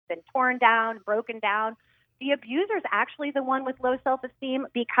been torn down, broken down. The abuser is actually the one with low self-esteem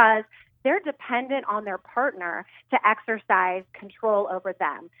because they're dependent on their partner to exercise control over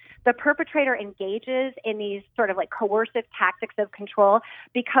them. The perpetrator engages in these sort of like coercive tactics of control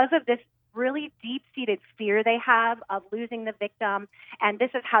because of this really deep-seated fear they have of losing the victim, and this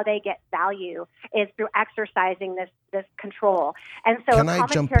is how they get value, is through exercising this control. And so Can a I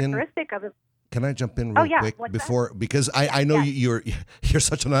common jump characteristic of Can I jump in real quick before, because I know you're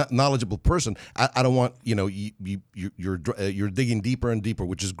such a knowledgeable person. I don't want, you're digging deeper and deeper,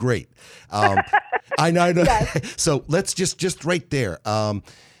 which is great. I know. Yes. So let's just right there.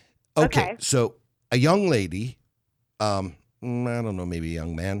 Okay. So a young lady, I don't know, maybe a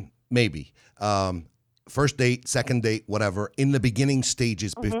young man, maybe, first date, second date, whatever, in the beginning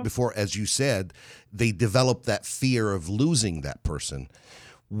stages before, as you said, they develop that fear of losing that person.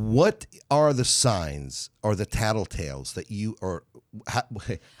 What are the signs or the tattletales that you, or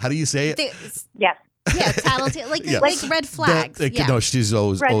how do you say it? Yes. Yeah, tattletale, like red flags. No, she's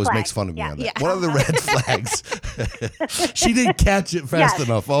always makes fun of me on that. Yeah. What are the red flags? She didn't catch it fast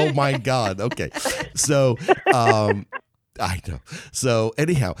enough. Oh my God. Okay. So, I know. So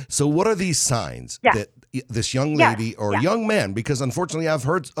anyhow, what are these signs that this young lady or young man, because unfortunately I've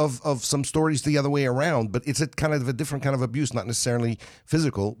heard of some stories the other way around, but it's a kind of a different kind of abuse, not necessarily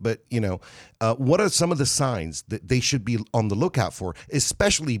physical, but what are some of the signs that they should be on the lookout for,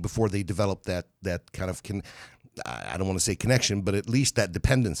 especially before they develop that kind of, I don't want to say connection, but at least that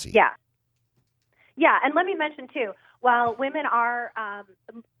dependency? Yeah, and let me mention too, while women are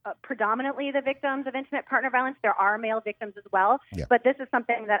predominantly the victims of intimate partner violence, there are male victims as well. Yeah. But this is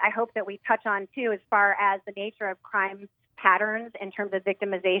something that I hope that we touch on too, as far as the nature of crime patterns in terms of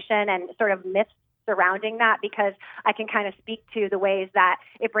victimization and sort of myths surrounding that, because I can kind of speak to the ways that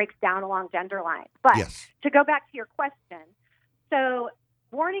it breaks down along gender lines. But to go back to your question, so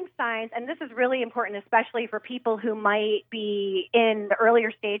warning signs, and this is really important, especially for people who might be in the earlier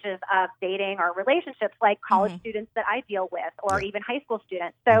stages of dating or relationships, like college students that I deal with, or even high school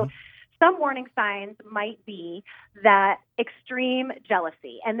students. So some warning signs might be that extreme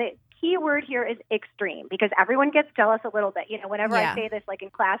jealousy. And the key word here is extreme, because everyone gets jealous a little bit. Whenever I say this, like in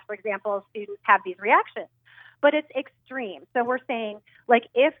class, for example, students have these reactions. But it's extreme. So we're saying, like,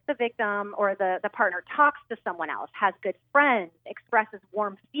 if the victim or the partner talks to someone else, has good friends, expresses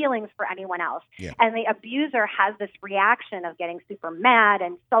warm feelings for anyone else, and the abuser has this reaction of getting super mad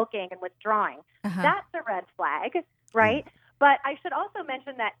and sulking and withdrawing, that's a red flag, right? But I should also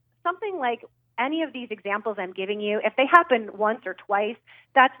mention that something like any of these examples I'm giving you, if they happen once or twice,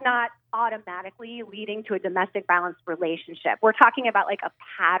 that's not automatically leading to a domestic violence relationship. We're talking about like a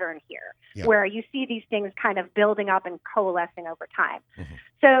pattern here where you see these things kind of building up and coalescing over time.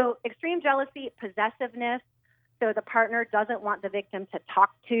 So extreme jealousy, possessiveness. So the partner doesn't want the victim to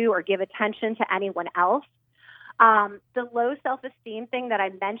talk to or give attention to anyone else. The low self-esteem thing that I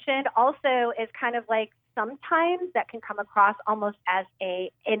mentioned also is kind of like sometimes that can come across almost as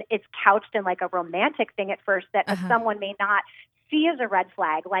it's couched in like a romantic thing at first that someone may not see as a red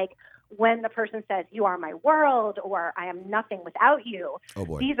flag. Like when the person says, "You are my world," or "I am nothing without you." Oh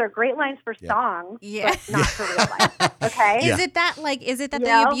boy. These are great lines for songs, but not for real life. Okay. Is it that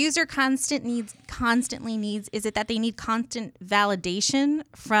the abuser constantly needs, is it that they need constant validation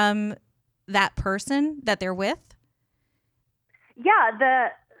from that person that they're with?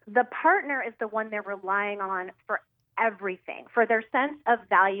 Yeah, the partner is the one they're relying on for everything, for their sense of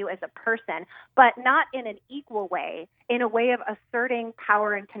value as a person, but not in an equal way, in a way of asserting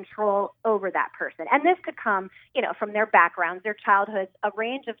power and control over that person. And this could come, from their backgrounds, their childhoods, a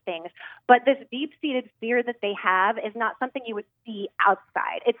range of things. But this deep-seated fear that they have is not something you would see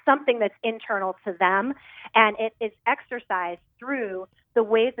outside. It's something that's internal to them, and it is exercised through the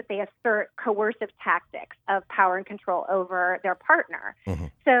ways that they assert coercive tactics of power and control over their partner.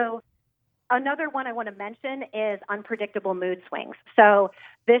 So another one I want to mention is unpredictable mood swings. So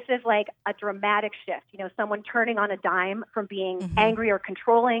this is like a dramatic shift, someone turning on a dime from being angry or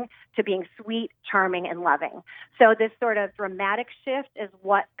controlling to being sweet, charming, and loving. So this sort of dramatic shift is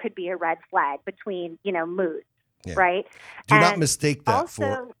what could be a red flag between, moods, right? Do not mistake that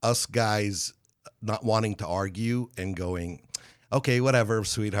for us guys not wanting to argue and going, "Okay, whatever,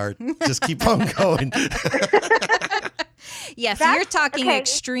 sweetheart, just keep on going." Yes, so you're talking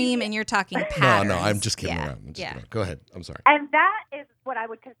extreme and you're talking patterns. No, I'm just kidding around. Go ahead. I'm sorry. And that is what I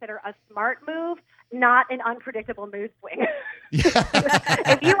would consider a smart move, not an unpredictable mood swing.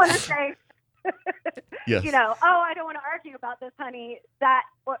 If you want to say, I don't want to argue about this, honey, that,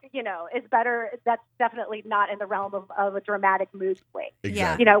 is better. That's definitely not in the realm of a dramatic mood swing.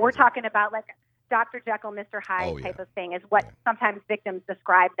 Exactly. We're talking about like Dr. Jekyll, Mr. Hyde type of thing is what sometimes victims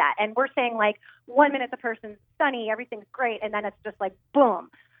describe that. And we're saying, like, 1 minute the person's sunny, everything's great, and then it's just like,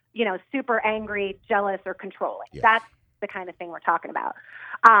 boom, super angry, jealous, or controlling. Yeah. That's the kind of thing we're talking about.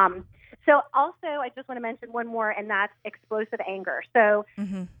 So also, I just want to mention one more, and that's explosive anger. So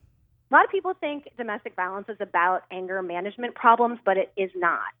a lot of people think domestic violence is about anger management problems, but it is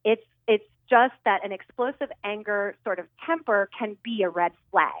not. It's just that an explosive anger sort of temper can be a red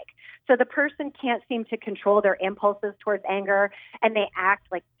flag. So the person can't seem to control their impulses towards anger, and they act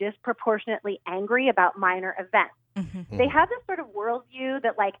like disproportionately angry about minor events. Mm-hmm. They have this sort of worldview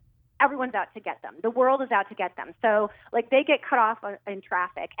that, like, everyone's out to get them. The world is out to get them. So, like, they get cut off in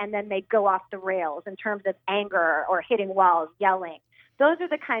traffic, and then they go off the rails in terms of anger or hitting walls, yelling. Those are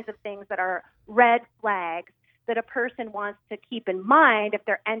the kinds of things that are red flags that a person wants to keep in mind if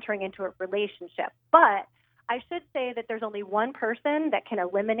they're entering into a relationship. But I should say that there's only one person that can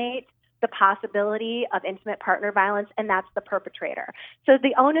eliminate the possibility of intimate partner violence, and that's the perpetrator. So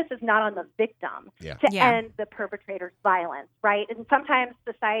the onus is not on the victim to end the perpetrator's violence, right? And sometimes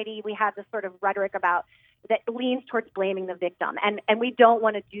society, we have this sort of rhetoric about that leans towards blaming the victim, and we don't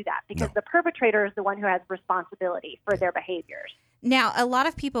want to do that because the perpetrator is the one who has responsibility for their behaviors. Now, a lot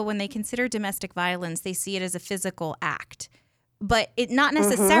of people, when they consider domestic violence, they see it as a physical act. But it's not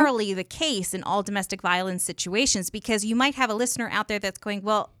necessarily the case in all domestic violence situations, because you might have a listener out there that's going,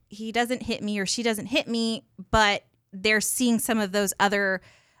 well, he doesn't hit me or she doesn't hit me, but they're seeing some of those other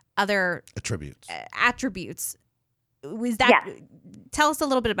attributes. Was that? Tell us a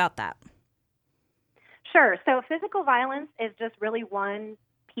little bit about that. Sure. So physical violence is just really one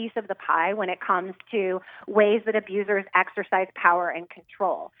piece of the pie when it comes to ways that abusers exercise power and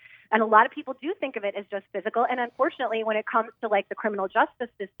control. And a lot of people do think of it as just physical. And unfortunately, when it comes to, like, the criminal justice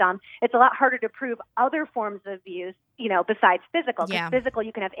system, it's a lot harder to prove other forms of abuse, besides physical. Because physical,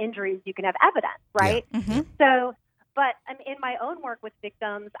 you can have injuries, you can have evidence, right? Yeah. Mm-hmm. So, but in my own work with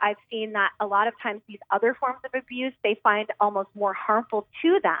victims, I've seen that a lot of times these other forms of abuse, they find almost more harmful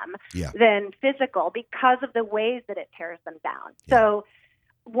to them than physical because of the ways that it tears them down. Yeah. So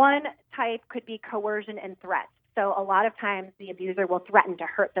one type could be coercion and threats. So a lot of times the abuser will threaten to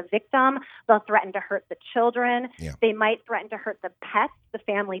hurt the victim. They'll threaten to hurt the children. Yeah. They might threaten to hurt the pets, the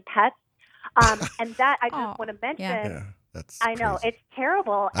family pets. And that I just want to mention. Yeah, that's I know, crazy. It's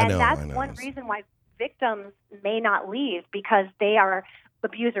terrible. And that's one reason why victims may not leave, because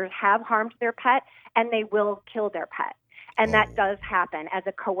abusers have harmed their pet and they will kill their pet. And that does happen as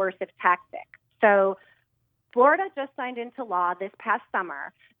a coercive tactic. So Florida just signed into law this past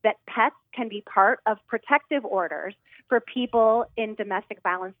summer that pets can be part of protective orders for people in domestic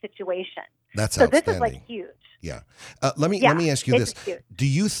violence situations. That's so outstanding. This is like huge. Yeah. Let me ask you this. Huge. Do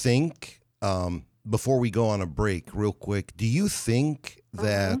you think, before we go on a break real quick, do you think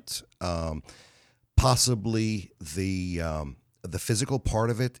that possibly the physical part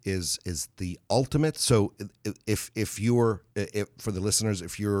of it is the ultimate? So if for the listeners,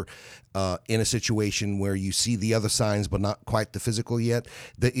 if you're in a situation where you see the other signs but not quite the physical yet,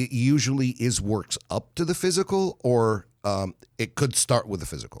 that it usually works up to the physical, or it could start with the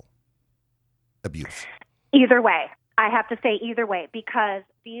physical abuse? Either way. I have to say either way, because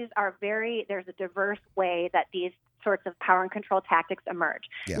there's a diverse way that these sorts of power and control tactics emerge.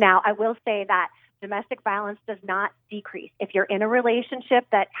 Yeah. Now, I will say that domestic violence does not decrease. If you're in a relationship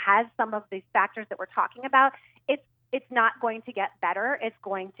that has some of these factors that we're talking about, it's not going to get better. It's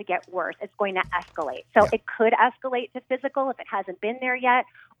going to get worse. It's going to escalate. So it could escalate to physical if it hasn't been there yet,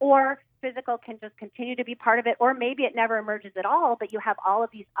 or physical can just continue to be part of it, or maybe it never emerges at all, but you have all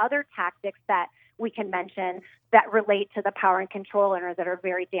of these other tactics that we can mention that relate to the power and control or that are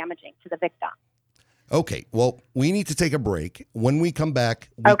very damaging to the victim. Okay, well, we need to take a break. When we come back,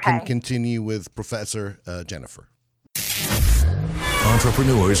 we can continue with Professor Jennifer.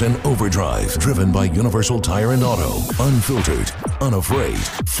 Entrepreneurs in Overdrive, driven by Universal Tire and Auto. Unfiltered, unafraid,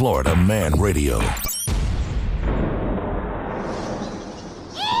 Florida Man Radio.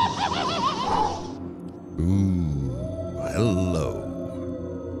 Ooh, hello.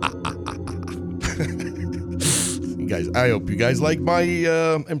 Guys, I hope you guys like my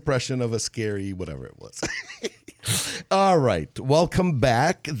impression of a scary whatever it was. All right, welcome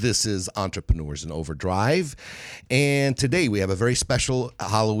back. This is Entrepreneurs in Overdrive, and today we have a very special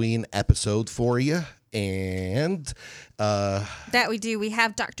Halloween episode for you. And that we do. We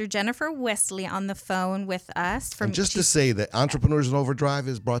have Dr. Jennifer Wesely on the phone with us. And just to say that Entrepreneurs in Overdrive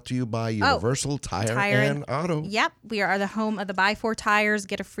is brought to you by Universal Tire and Auto. Yep. We are the home of the Buy 4 tires.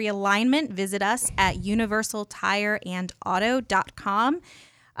 Get a free alignment. Visit us at universaltireandauto.com.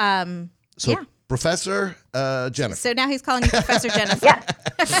 Professor Jennifer. So now he's calling you Professor Jennifer. Yeah.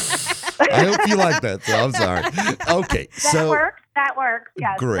 I hope you like that. So I'm sorry. Okay, That works.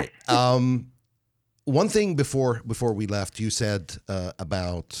 Yes. Great. One thing before we left, you said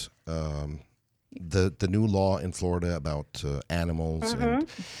about the new law in Florida about animals. Mm-hmm.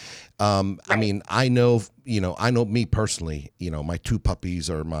 And I mean, I know me personally. My 2 puppies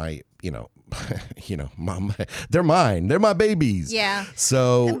are my mom. They're mine. They're my babies. Yeah.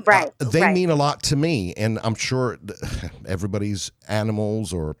 So they mean a lot to me, and I'm sure everybody's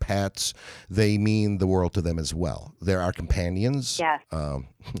animals or pets, they mean the world to them as well. They're our companions. Yes.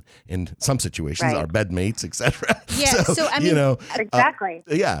 In some situations, our bedmates, etc. Yeah. So I mean, exactly.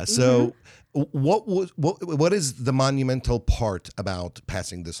 Yeah. So what is the monumental part about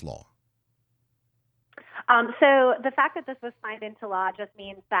passing this law? So the fact that this was signed into law just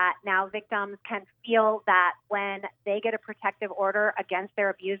means that now victims can feel that when they get a protective order against their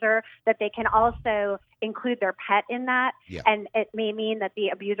abuser, that they can also include their pet in that. Yeah. And it may mean that the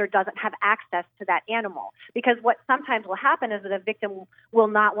abuser doesn't have access to that animal. Because what sometimes will happen is that a victim will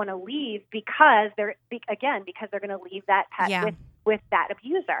not want to leave because they're going to leave that pet with that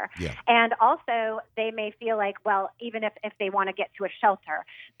abuser. Yeah. And also they may feel like, well, even if they want to get to a shelter,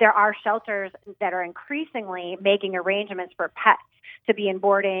 there are shelters that are increasingly making arrangements for pets to be in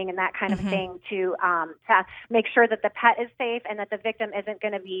boarding and that kind of thing to make sure that the pet is safe and that the victim isn't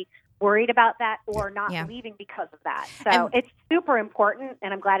going to be worried about that or not leaving because of that. So it's super important,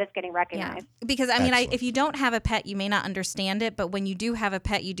 and I'm glad it's getting recognized. Yeah. Because, I mean, if you don't have a pet, you may not understand it, but when you do have a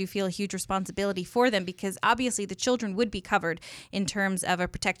pet, you do feel a huge responsibility for them because obviously the children would be covered in terms of a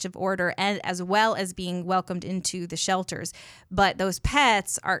protective order and as well as being welcomed into the shelters. But those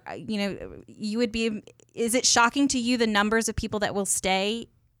pets are, you would be, is it shocking to you the numbers of people that will stay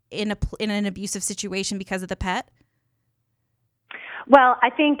in an abusive situation because of the pet? Well, I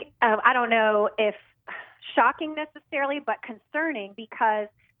think, I don't know if shocking necessarily, but concerning because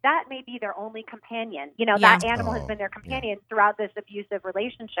that may be their only companion. That animal has been their companion throughout this abusive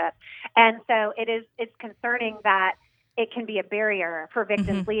relationship. And so it's concerning that it can be a barrier for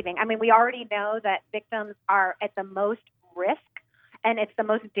victims leaving. I mean, we already know that victims are at the most risk and it's the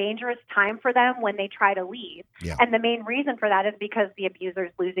most dangerous time for them when they try to leave. Yeah. And the main reason for that is because the abuser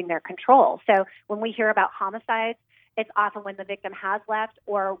is losing their control. So when we hear about homicides, it's often when the victim has left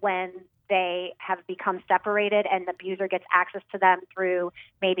or when they have become separated and the abuser gets access to them through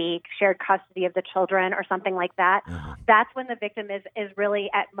maybe shared custody of the children or something like that. Mm-hmm. That's when the victim is really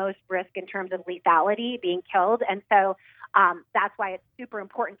at most risk in terms of lethality, being killed. And so that's why it's super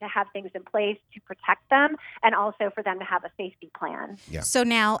important to have things in place to protect them and also for them to have a safety plan. Yeah. So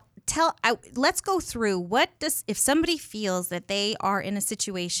now let's go through if somebody feels that they are in a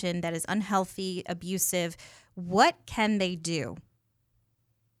situation that is unhealthy, abusive, what can they do?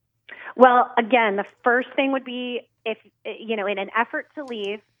 Well, again, the first thing would be if, in an effort to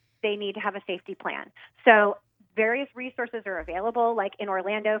leave, they need to have a safety plan. So various resources are available. Like in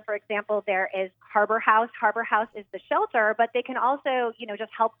Orlando, for example, there is Harbor House. Harbor House is the shelter, but they can also,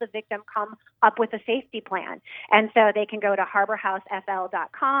 just help the victim come up with a safety plan. And so they can go to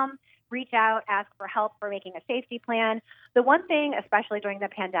harborhousefl.com, reach out, ask for help for making a safety plan. The one thing, especially during the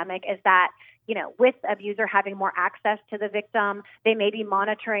pandemic, is that, with abuser having more access to the victim, they may be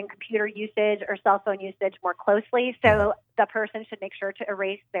monitoring computer usage or cell phone usage more closely. So the person should make sure to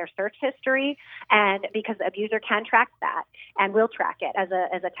erase their search history, and because the abuser can track that and will track it as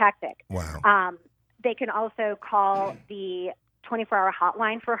a tactic. Wow. They can also call the 24-hour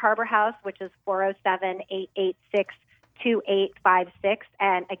hotline for Harbor House, which is 407-886-2856.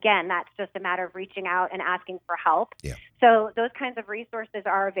 And again, that's just a matter of reaching out and asking for help. Yeah. So those kinds of resources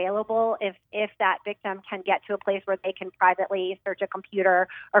are available if that victim can get to a place where they can privately search a computer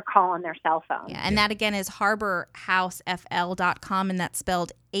or call on their cell phone. Yeah, and that again is harborhousefl.com, and that's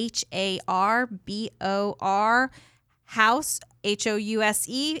spelled HARBOR house,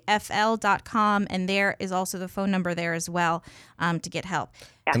 HOUSEFL.com, and there is also the phone number there as well to get help.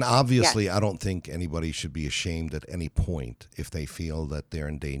 Yeah. And obviously, I don't think anybody should be ashamed at any point if they feel that they're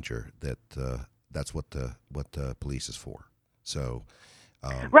in danger. That's what the police is for. So,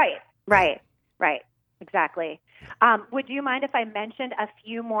 right, exactly. Would you mind if I mentioned a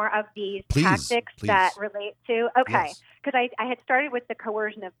few more of these tactics that relate to? Okay, because I had started with the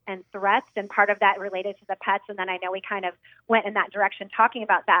coercion and threats, and part of that related to the pets, and then I know we kind of went in that direction talking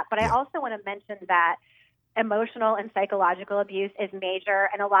about that. But I also want to mention that emotional and psychological abuse is major,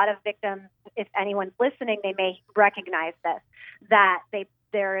 and a lot of victims, if anyone's listening, they may recognize this, that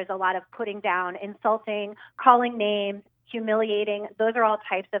there is a lot of putting down, insulting, calling names, humiliating. Those are all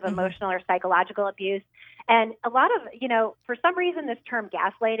types of emotional or psychological abuse. And a lot of, for some reason, this term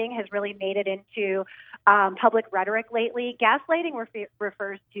gaslighting has really made it into public rhetoric lately, gaslighting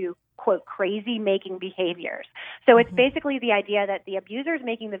refers to, quote, crazy-making behaviors. So it's basically the idea that the abuser is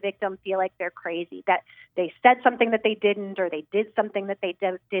making the victim feel like they're crazy, that they said something that they didn't, or they did something that they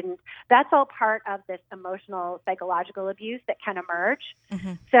didn't. That's all part of this emotional, psychological abuse that can emerge.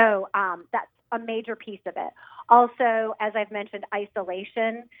 So that's a major piece of it. Also, as I've mentioned,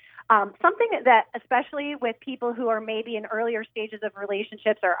 isolation. Something that, especially with people who are maybe in earlier stages of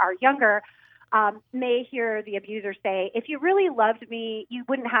relationships or are younger, may hear the abuser say, if you really loved me, you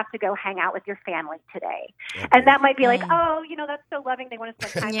wouldn't have to go hang out with your family today. Okay. And that might be like, oh, that's so loving. They want to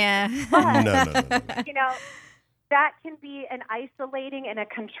spend time with you. But, No. That can be an isolating and a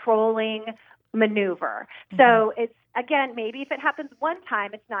controlling maneuver. So it's, again, maybe if it happens one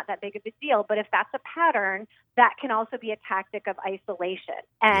time, it's not that big of a deal. But if that's a pattern, that can also be a tactic of isolation.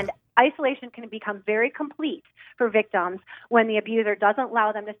 And isolation can become very complete for victims when the abuser doesn't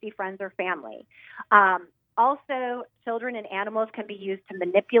allow them to see friends or family. Also, children and animals can be used to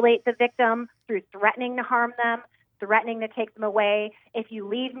manipulate the victim through threatening to harm them, threatening to take them away. If you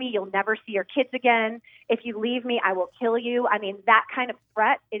leave me, you'll never see your kids again. If you leave me, I will kill you. I mean, that kind of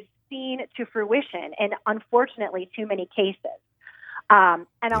threat is seen to fruition in, unfortunately, too many cases. And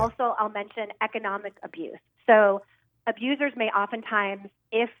also, I'll mention economic abuse. So abusers may oftentimes,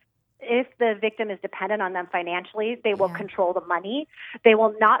 if the victim is dependent on them financially, they will control the money. They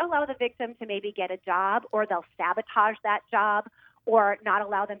will not allow the victim to maybe get a job, or they'll sabotage that job, or not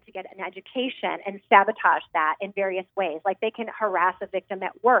allow them to get an education and sabotage that in various ways. Like they can harass a victim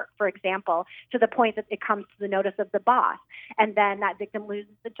at work, for example, to the point that it comes to the notice of the boss, and then that victim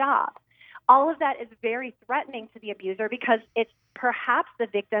loses the job. All of that is very threatening to the abuser because it's perhaps the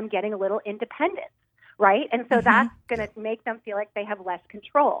victim getting a little independence, right? And so that's going to make them feel like they have less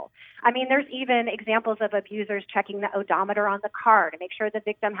control. I mean, there's even examples of abusers checking the odometer on the car to make sure the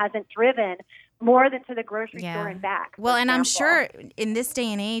victim hasn't driven more than to the grocery store and back. Well, and I'm sure in this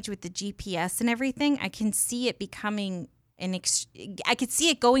day and age with the GPS and everything, I can see it becoming I could see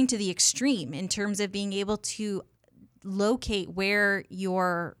it going to the extreme in terms of being able to locate where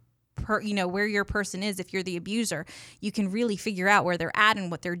your where your person is. If you're the abuser, you can really figure out where they're at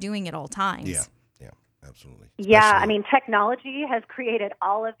and what they're doing at all times. Yeah, absolutely. Yeah, I mean, technology has created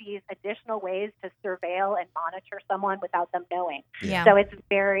all of these additional ways to surveil and monitor someone without them knowing. Yeah. So it's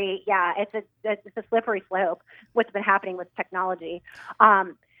very, it's a slippery slope, what's been happening with technology.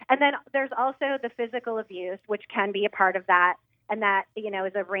 And then there's also the physical abuse, which can be a part of that. And that,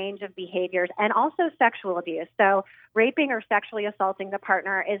 is a range of behaviors, and also sexual abuse. So raping or sexually assaulting the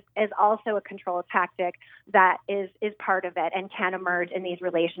partner is also a control tactic that is part of it and can emerge in these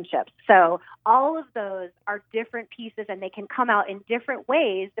relationships. So all of those are different pieces, and they can come out in different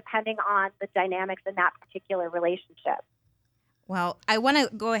ways depending on the dynamics in that particular relationship. Well, I want to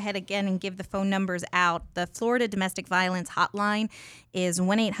go ahead again and give the phone numbers out. The Florida Domestic Violence Hotline is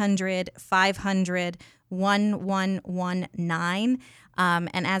 1-800-500-1119.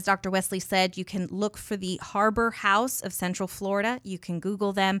 And as Dr. Wesely said, you can look for the Harbor House of Central Florida. You can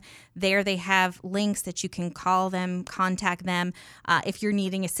Google them. There they have links that you can call them, contact them if you're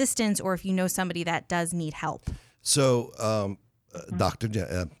needing assistance or if you know somebody that does need help. So,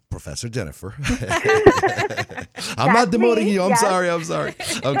 Professor Jennifer. I'm not demoting you. I'm sorry.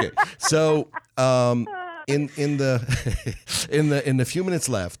 Okay. So, in the few minutes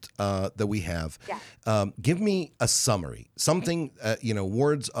left that we have, give me a summary, something,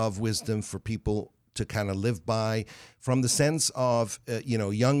 words of wisdom for people to kind of live by, from the sense of,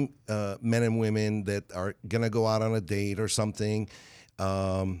 young men and women that are going to go out on a date or something,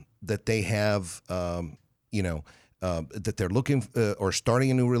 that they have, that they're looking or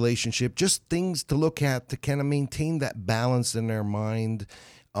starting a new relationship, just things to look at to kind of maintain that balance in their mind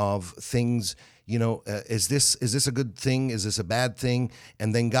of things. Is this a good thing? Is this a bad thing?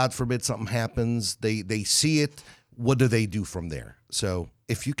 And then, God forbid, something happens. They see it. What do they do from there? So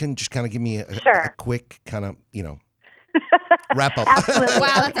if you can just kind of give me a quick kind of, wrap up.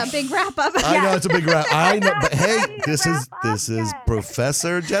 Wow, that's a big wrap up. I know it's a big wrap. I know, but hey, this is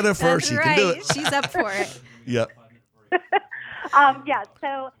Professor Jennifer. That's she right. can do it. She's up for it. Yep.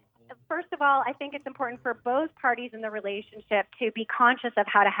 So first of all, I think it's important for both parties in the relationship to be conscious of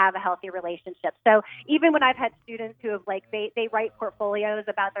how to have a healthy relationship. So even when I've had students who have they write portfolios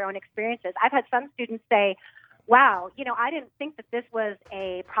about their own experiences, I've had some students say, wow, I didn't think that this was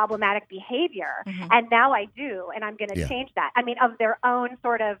a problematic behavior, and now I do, and I'm going to change that. I mean, of their own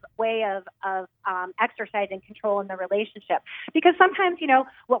sort of way of exercising control in the relationship. Because sometimes,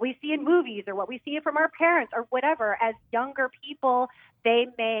 what we see in movies or what we see from our parents or whatever, as younger people, they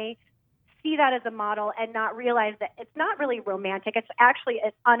may see see that as a model and not realize that it's not really romantic. It's actually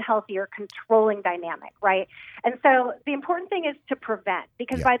an unhealthy or controlling dynamic, right? And so the important thing is to prevent,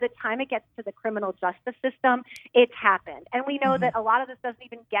 because by the time it gets to the criminal justice system, it's happened. And we know that a lot of this doesn't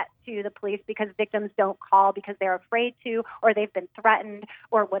even get to the police because victims don't call because they're afraid to, or they've been threatened,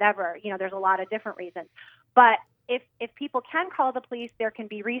 or whatever. You know, there's a lot of different reasons. But if people can call the police, there can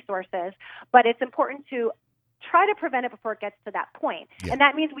be resources. But it's important to try to prevent it before it gets to that point. Yeah. And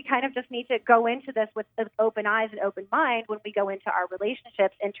that means we kind of just need to go into this with open eyes and open mind when we go into our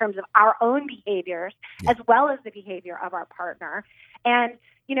relationships in terms of our own behaviors as well as the behavior of our partner. And,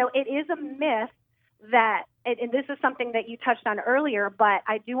 you know, it is a myth that, and this is something that you touched on earlier, but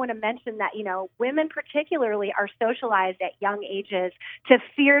I do want to mention that, you know, women particularly are socialized at young ages to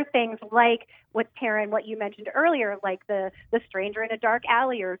fear things like what you mentioned earlier, like the stranger in a dark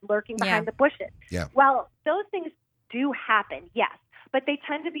alley or lurking behind the bushes. Yeah. Well, those things do happen, yes, but they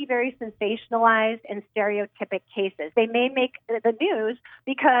tend to be very sensationalized and stereotypic cases. They may make the news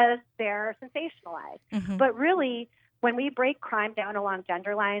because they're sensationalized, but really, when we break crime down along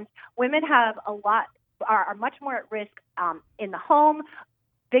gender lines, women are much more at risk in the home,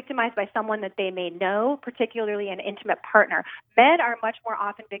 victimized by someone that they may know, particularly an intimate partner. Men are much more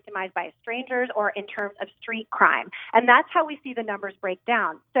often victimized by strangers or in terms of street crime. And that's how we see the numbers break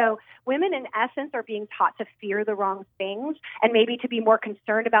down. So women, in essence, are being taught to fear the wrong things and maybe to be more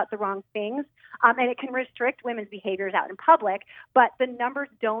concerned about the wrong things. And it can restrict women's behaviors out in public, but the numbers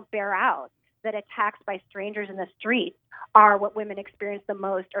don't bear out that attacks by strangers in the streets are what women experience the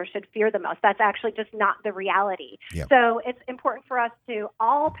most or should fear the most. That's actually just not the reality. Yep. So it's important for us to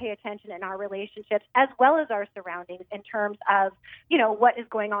all pay attention in our relationships as well as our surroundings in terms of, you know, what is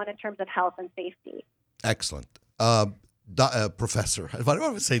going on in terms of health and safety. Excellent. Professor, I don't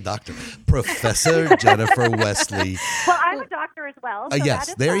want to say doctor, Professor Jennifer Wesely. Well, I'm a doctor as well. So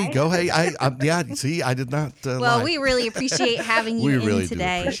yes, there you go. Hey, see, I did not lie. We really appreciate having you in today. We really do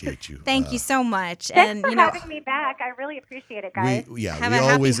appreciate you. Thank you so much. Thanks for having me back. I really appreciate it, guys. We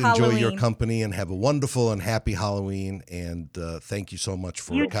always enjoy your company and have a wonderful and happy Halloween. And thank you so much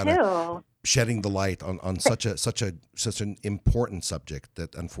for shedding the light on such an important subject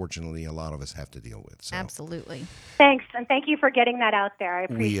that unfortunately a lot of us have to deal with. So. Absolutely. Thanks, and thank you for getting that out there. I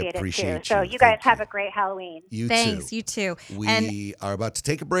appreciate it too. So you guys have a great Halloween. Thanks, you too. We are about to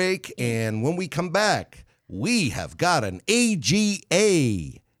take a break, and when we come back, we have got an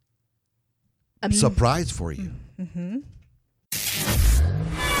AGA surprise for you.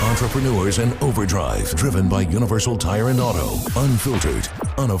 Entrepreneurs in Overdrive, driven by Universal Tire and Auto. Unfiltered,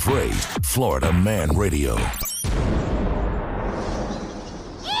 unafraid, Florida Man Radio. Hello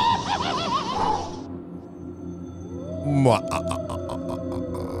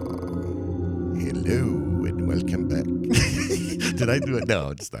and welcome back. Did I do it? No,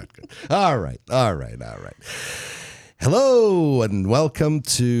 it's not good. All right. Hello and welcome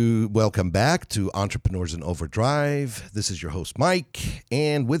back to Entrepreneurs in Overdrive. This is your host, Mike,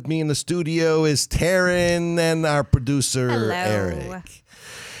 and with me in the studio is Taryn and our producer, Eric.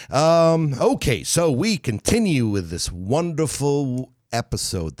 Okay, so we continue with this wonderful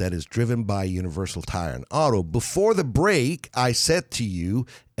episode that is driven by Universal Tire and Auto. Before the break, I said to you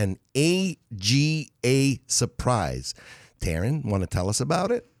an AGA surprise. Taryn, want to tell us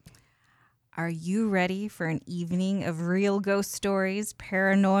about it? Are you ready for an evening of real ghost stories,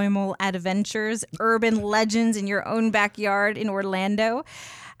 paranormal adventures, urban legends in your own backyard in Orlando?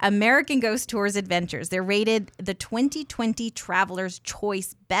 American Ghost Tours Adventures. They're rated the 2020 Traveler's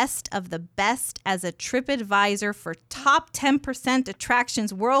Choice Best of the Best as a TripAdvisor for Top 10%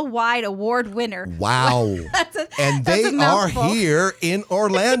 Attractions Worldwide Award winner. Wow. And they are here in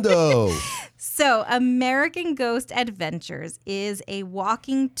Orlando. So American Ghost Adventures is a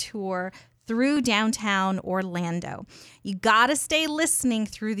walking tour through downtown Orlando. You gotta stay listening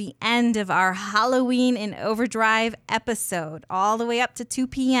through the end of our Halloween in Overdrive episode, all the way up to 2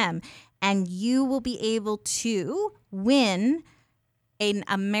 p.m., and you will be able to win an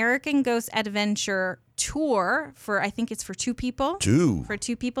American Ghost Adventure tour I think it's for 2 people. For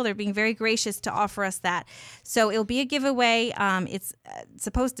 2 people. They're being very gracious to offer us that. So it'll be a giveaway. It's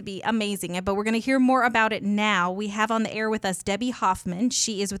supposed to be amazing, but we're going to hear more about it now. We have on the air with us Debbie Hoffman.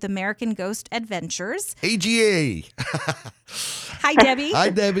 She is with American Ghost Adventures. AGA. Hi, Debbie.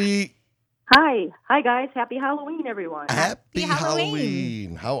 Hi, Debbie. Hi, guys. Happy Halloween, everyone. Happy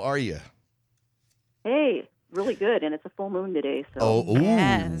Halloween. How are you? Hey. Really good, and it's a full moon today. So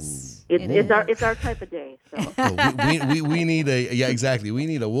yes, it's our type of day. So we need exactly. We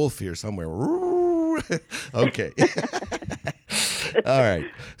need a wolf here somewhere. Okay, all right.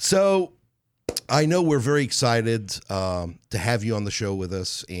 So I know we're very excited to have you on the show with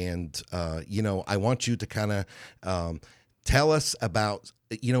us, and I want you to kind of tell us about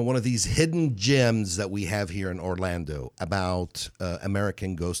one of these hidden gems that we have here in Orlando about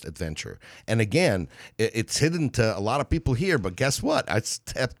American Ghost Adventure. And again, it's hidden to a lot of people here, but guess what? It's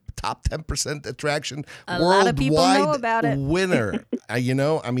top 10% attraction, a lot of people know about it. Winner.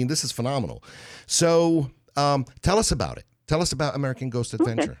 This is phenomenal. So tell us about it. Tell us about American Ghost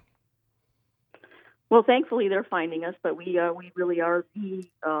Adventure. Okay. Well, thankfully they're finding us, but we really are the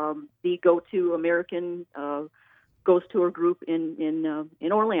go-to American ghost tour group in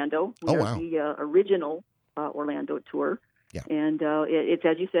Orlando. We are the original Orlando tour. Yeah. And it's,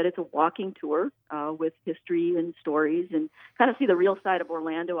 as you said, it's a walking tour with history and stories, and kind of see the real side of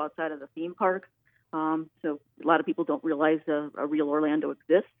Orlando outside of the theme parks. So a lot of people don't realize a real Orlando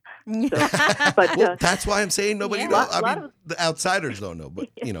exists. So, but that's why I'm saying nobody knows. The outsiders don't know, but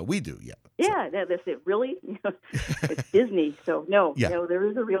we do. Yeah. Yeah, that's it. Really, it's Disney. So no, there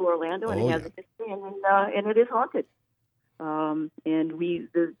is a real Orlando, and it has a history, and it is haunted. And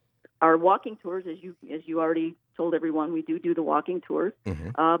our walking tours, as you already told everyone, we do the walking tours.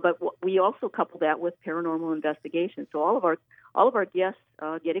 Mm-hmm. But we also couple that with paranormal investigation. So all of our guests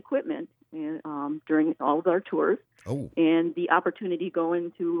get equipment during all of our tours, and the opportunity to go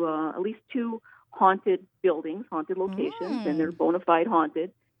into at least 2 haunted buildings, haunted locations, and they're bona fide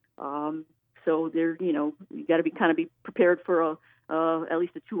haunted. So they're, you got to be prepared for at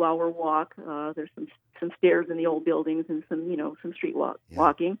least a 2-hour walk. There's some stairs in the old buildings and some street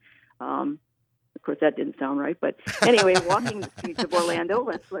walking. Of course, that didn't sound right, but anyway, walking the streets of Orlando.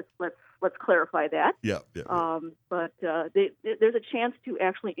 Let's clarify that. Yeah. But there's a chance to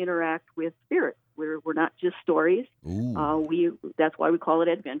actually interact with spirits. We're not just stories. That's why we call it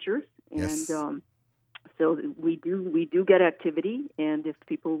adventures. Yes. And so we do get activity, and if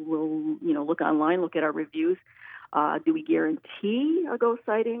people will look online, look at our reviews. Do we guarantee a ghost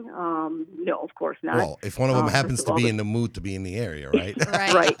sighting? No, of course not. Well, if one of them happens to be in the mood to be in the area, right?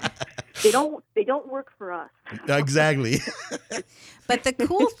 Right. They don't work for us. Exactly. But the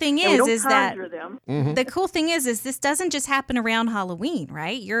cool thing is that mm-hmm. the cool thing is this doesn't just happen around Halloween,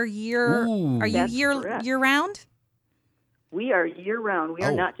 right? Are you year round? We are year round. We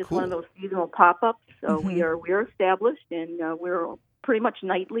are not just cool. one of those seasonal pop-ups. So Mm-hmm. we're established, and we're pretty much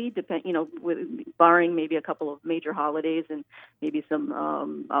nightly, barring maybe a couple of major holidays and maybe some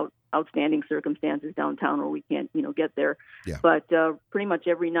outstanding circumstances downtown where we can't get there. Yeah. But pretty much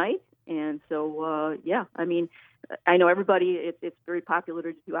every night. And so I know everybody. It's very popular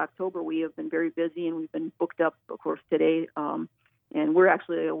to do October. We have been very busy, and we've been booked up, of course, today. And we're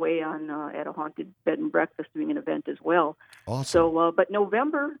actually away at a haunted bed and breakfast doing an event as well. Awesome. So, but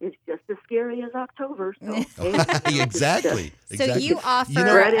November is just as scary as October. So, Exactly. So you offer.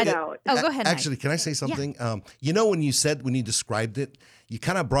 Spread it out. Oh, go ahead. Actually, can I say something? Yeah. When you described it, you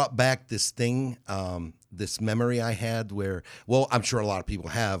kind of brought back this thing, this memory I had where, well, I'm sure a lot of people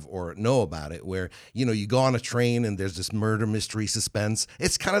have or know about it, where, you go on a train and there's this murder mystery suspense.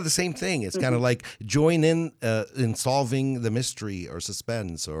 It's kind of the same thing. It's kind of like join in solving the mystery or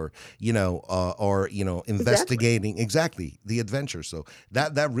suspense or investigating. Exactly. The adventure. So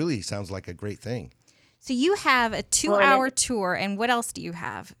that really sounds like a great thing. So you have a 2-hour tour, and what else do you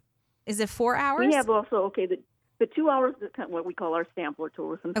have? Is it 4 hours? We have also, the 2 hours is kind of what we call our sampler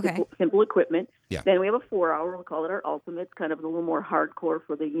tour with some simple equipment. Yeah. Then we have a 4 hour. We call it our ultimate. It's kind of a little more hardcore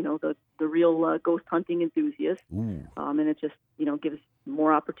for the real ghost hunting enthusiasts. And it just gives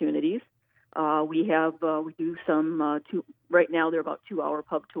more opportunities. We do some right now they're about 2-hour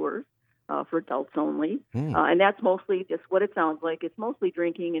pub tours for adults only, and that's mostly just what it sounds like. It's mostly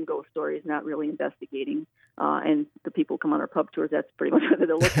drinking and ghost stories, not really investigating. And the people come on our pub tours. That's pretty much what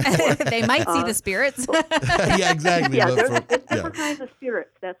they're looking for. They might see the spirits. Yeah, exactly. Yeah, there's different kinds of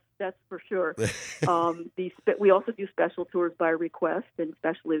spirits. That's for sure. We also do special tours by request and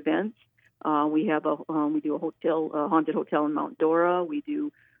special events. We do a haunted hotel in Mount Dora. We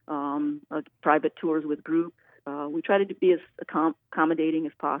do private tours with groups. We try to be as accommodating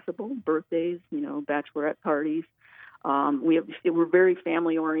as possible. Birthdays, bachelorette parties. We're very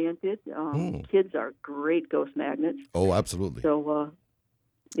family oriented. Kids are great ghost magnets. Oh, absolutely. So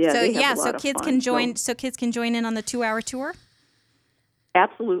so kids can join. So kids can join in on the 2-hour tour.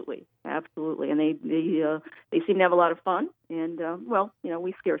 Absolutely, and they seem to have a lot of fun. And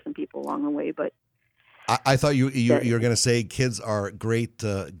we scare some people along the way, but. I thought you were going to say kids are great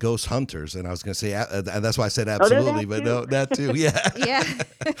ghost hunters, and I was going to say, and that's why I said absolutely, but no, that too, yeah. Yeah.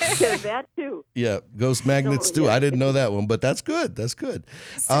 That too. Yeah, ghost magnets too. I didn't know that one, but that's good. That's good.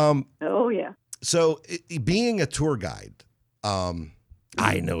 Yeah. So being a tour guide,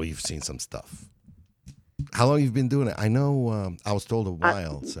 I know you've seen some stuff. How long you've been doing it? I know I was told a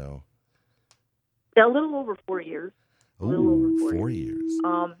while, so. A little over 4 years. A little over 4 years.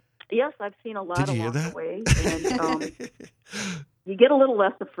 Yes, I've seen a lot Did you along hear that? the way, and you get a little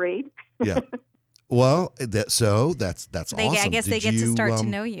less afraid. Yeah. Well, that's awesome. I guess they get to start to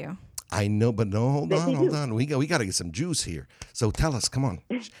know you. I know, but no, hold on. We got to get some juice here. So tell us, come on,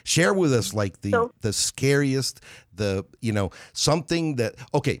 share with us like the scariest, something that.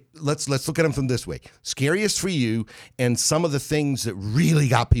 Okay, let's look at them from this way. Scariest for you, and some of the things that really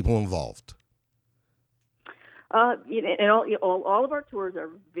got people involved. And all of our tours are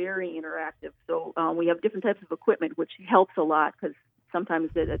very interactive. So we have different types of equipment, which helps a lot because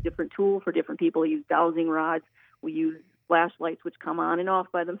sometimes it's a different tool for different people. We use dowsing rods. We use flashlights, which come on and off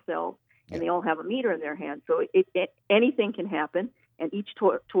by themselves, and they all have a meter in their hand. So anything can happen. And each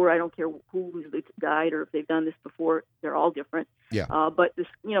tour, I don't care who's the guide or if they've done this before, they're all different. Yeah. But this,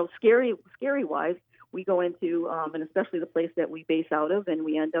 scary wise, we go into, and especially the place that we base out of, and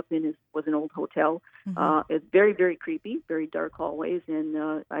we end up in was an old hotel. Mm-hmm. It's very, very creepy, very dark hallways,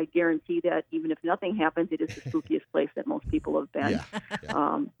 and I guarantee that even if nothing happens, it is the spookiest place that most people have been.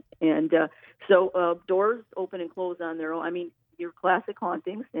 Yeah. So doors open and close on their own. I mean, your classic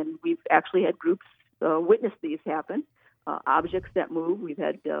hauntings, and we've actually had groups witness these happen. Objects that move. We've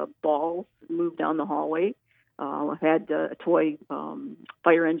had balls move down the hallway. I've had a toy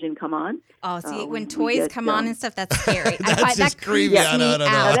fire engine come on. Oh, see, when toys come on and stuff, that's scary. That creeps me out.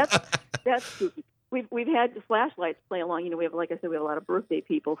 That's spooky. We've had the flashlights play along. We have, like I said, we have a lot of birthday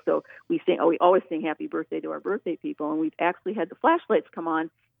people, so we always sing happy birthday to our birthday people, and we've actually had the flashlights come on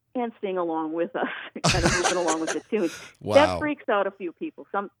and sing along with us, kind of moving along with the tune. Wow. That freaks out a few people.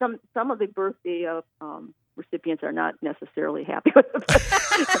 Some of the birthday recipients are not necessarily happy with it, but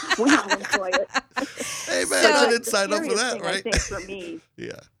we all enjoy it. Hey, man, I didn't sign up for that, thing, right? I think for me,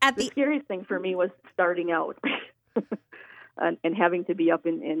 the scariest thing for me was starting out and having to be up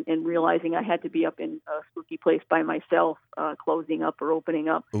and realizing I had to be up in a spooky place by myself, closing up or opening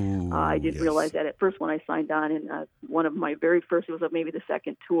up. Ooh, I didn't realize that at first when I signed on, and one of my very first, it was maybe the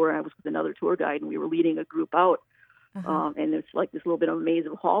second tour, I was with another tour guide, and we were leading a group out. And it's like this little bit of a maze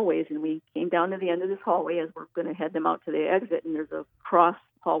of hallways, and we came down to the end of this hallway as we're going to head them out to the exit, and there's a cross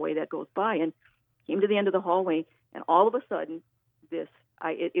hallway that goes by, and came to the end of the hallway, and all of a sudden, it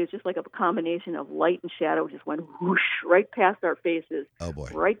was just like a combination of light and shadow just went whoosh right past our faces,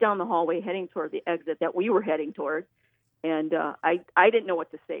 right down the hallway, heading toward the exit that we were heading toward. And I didn't know what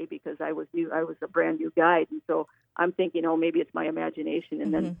to say because I was new. I was a brand new guide, and so I'm thinking, maybe it's my imagination.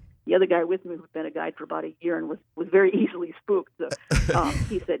 And then the other guy with me, who's been a guide for about a year and was very easily spooked,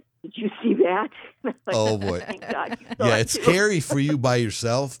 he said, "Did you see that?" Like, oh boy! Thank God you saw it's scary for you by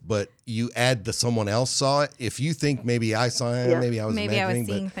yourself, but you add that someone else saw it. If you think maybe I saw it, maybe I was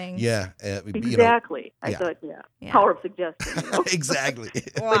seeing things. Yeah, exactly. I thought, power of suggestion. Exactly.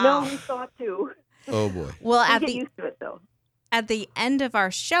 Wow. But no, we saw it too. Oh boy! Well, get used to it though. At the end of our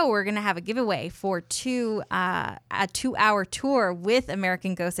show, we're going to have a giveaway for a 2-hour tour with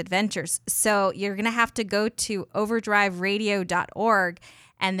American Ghost Adventures. So you're going to have to go to overdriveradio.org,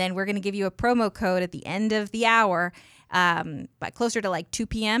 and then we're going to give you a promo code at the end of the hour, but closer to like 2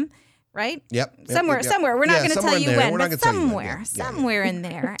 p.m., right? Yep. Somewhere. We're not going to tell you when, but somewhere in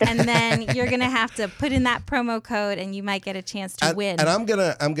there. And then you're going to have to put in that promo code, and you might get a chance to win. And I'm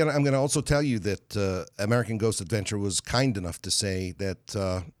gonna also tell you that American Ghost Adventure was kind enough to say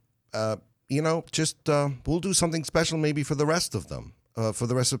that we'll do something special maybe for the rest of them. For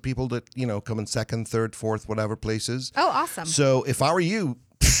the rest of people that come in second, third, fourth, whatever places. Oh, awesome! So if I were you.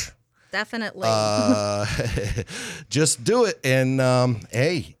 Definitely. Just do it, and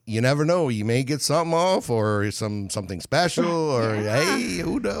hey, you never know. You may get something off, or something special, or hey,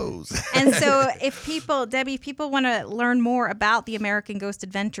 who knows? And so, if people want to learn more about the American Ghost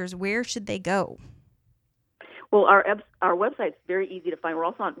Adventures, where should they go? Well, our website's very easy to find. We're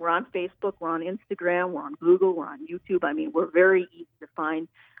on Facebook, we're on Instagram, we're on Google, we're on YouTube. I mean, we're very easy to find.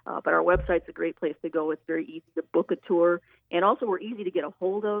 But our website's a great place to go. It's very easy to book a tour, and also we're easy to get a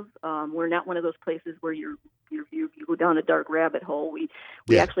hold of. We're not one of those places where you go down a dark rabbit hole. We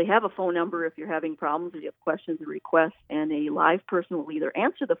actually have a phone number if you're having problems, if you have questions or requests, and a live person will either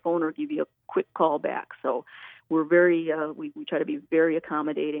answer the phone or give you a quick call back. So we're very we try to be very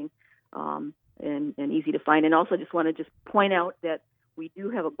accommodating and easy to find. And also just want to point out that we do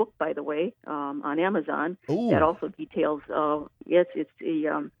have a book, by the way, on Amazon. Ooh. That also details, it's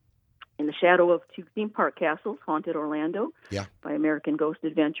In the Shadow of Two Theme Park Castles, Haunted Orlando, by American Ghost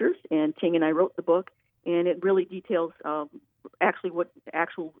Adventures. And Ting and I wrote the book, and it really details actual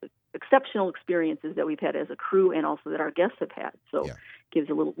exceptional experiences that we've had as a crew and also that our guests have had. So it gives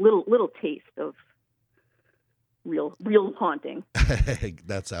a little taste of real haunting.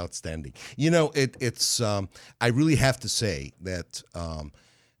 That's outstanding. It's I really have to say that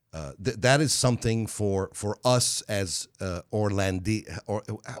that is something for us as Orlandians.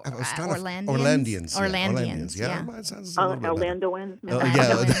 Yeah.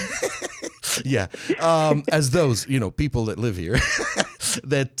 Orlandoans. Yeah. As those, people that live here.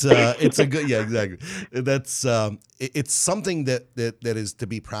 That it's a good, exactly. That's it's something that is to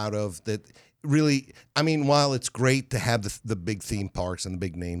be proud of. That really, while it's great to have the big theme parks and the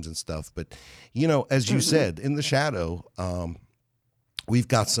big names and stuff, but as you said, in the shadow, we've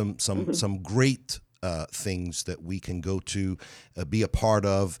got some great things that we can go to, be a part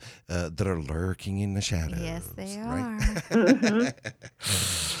of, that are lurking in the shadows. Yes, they are. Right?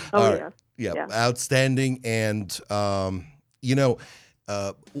 Oh, yeah, outstanding. And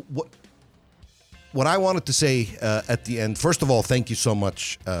what I wanted to say at the end, first of all, thank you so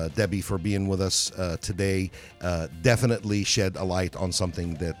much, Debbie, for being with us today. Definitely shed a light on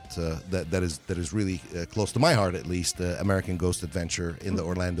something that is really close to my heart, at least, American Ghost Adventure in the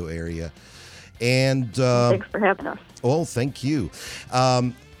Orlando area. And thanks for having us. Oh, thank you.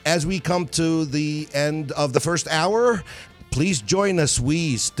 As we come to the end of the first hour, please join us.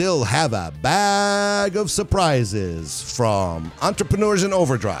 We still have a bag of surprises from Entrepreneurs in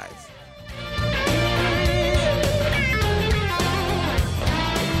Overdrive.